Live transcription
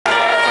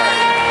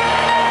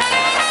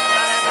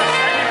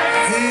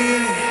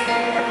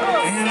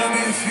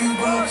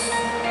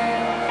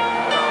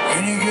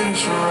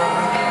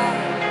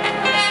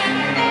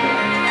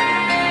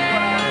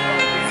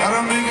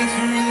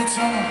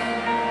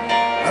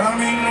I'm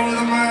meeting with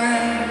a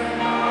man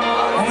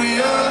on the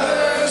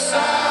other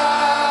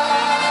side.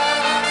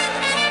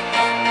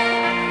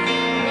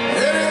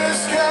 Yeah,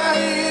 this guy,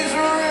 he's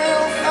a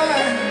real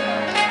thing.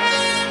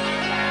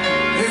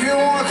 If you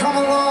want to come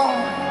along,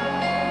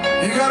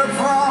 you gotta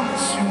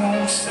promise you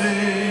won't say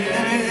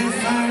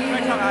anything.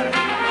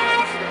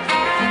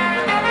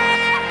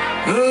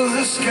 'Cause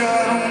this guy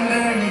don't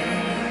dare.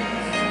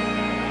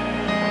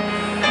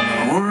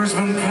 The word's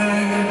been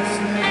passed,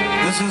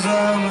 this is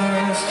our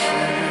last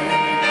chance.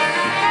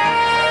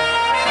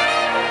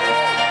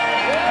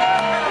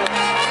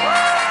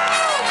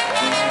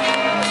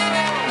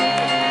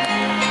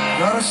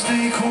 Gotta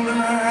stay cool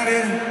tonight,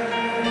 yeah.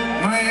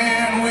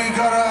 Man, we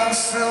got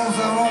ourselves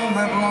out on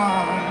that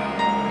line.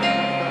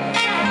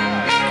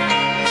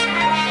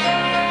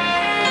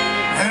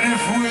 And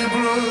if we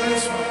blow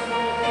this one,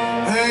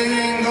 they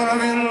ain't gonna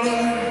be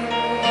looking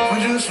for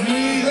just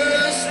me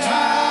this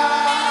time.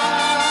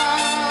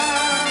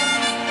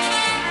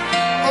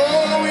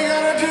 All we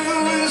gotta do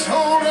is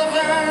hold up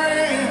our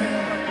hand.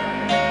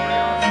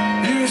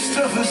 Your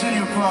stuff is in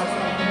your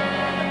pocket.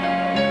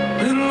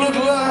 It'll look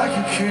like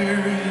you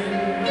carry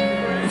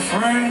a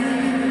friend.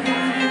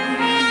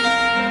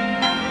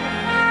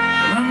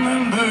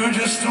 Remember,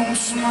 just don't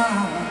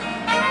smile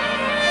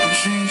and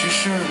change your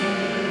shirt,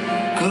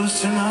 'cause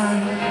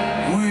tonight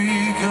we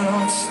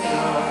got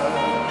style.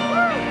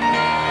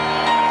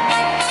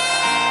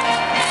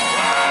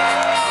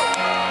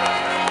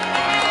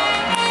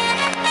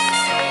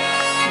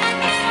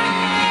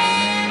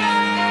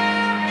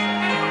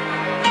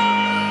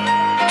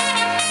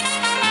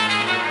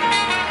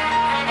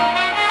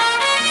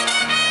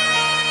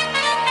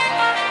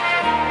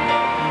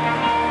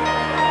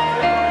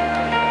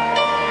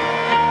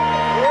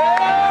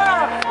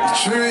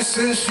 Sherry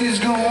says she's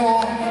gonna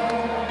walk.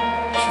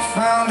 She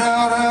found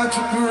out I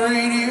took the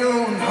radio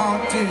and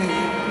honked it.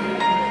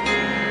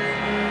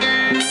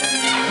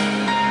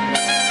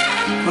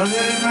 But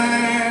that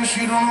man,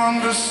 she don't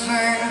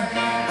understand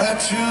that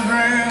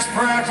 $2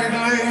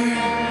 practically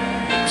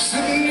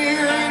sitting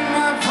here in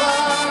my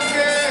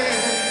pocket.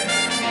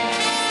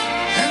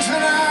 And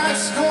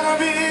tonight's gonna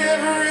be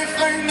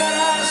everything that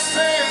I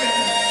said.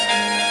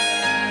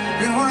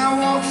 And when I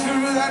walk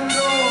through that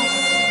door,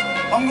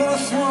 I'm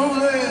gonna throw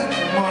that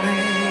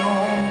money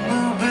on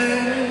the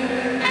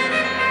bed.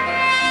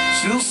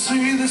 She'll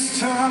see this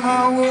time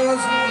I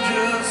wasn't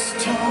just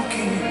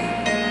talking.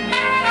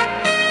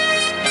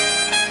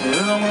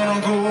 Then I'm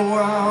gonna go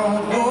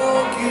out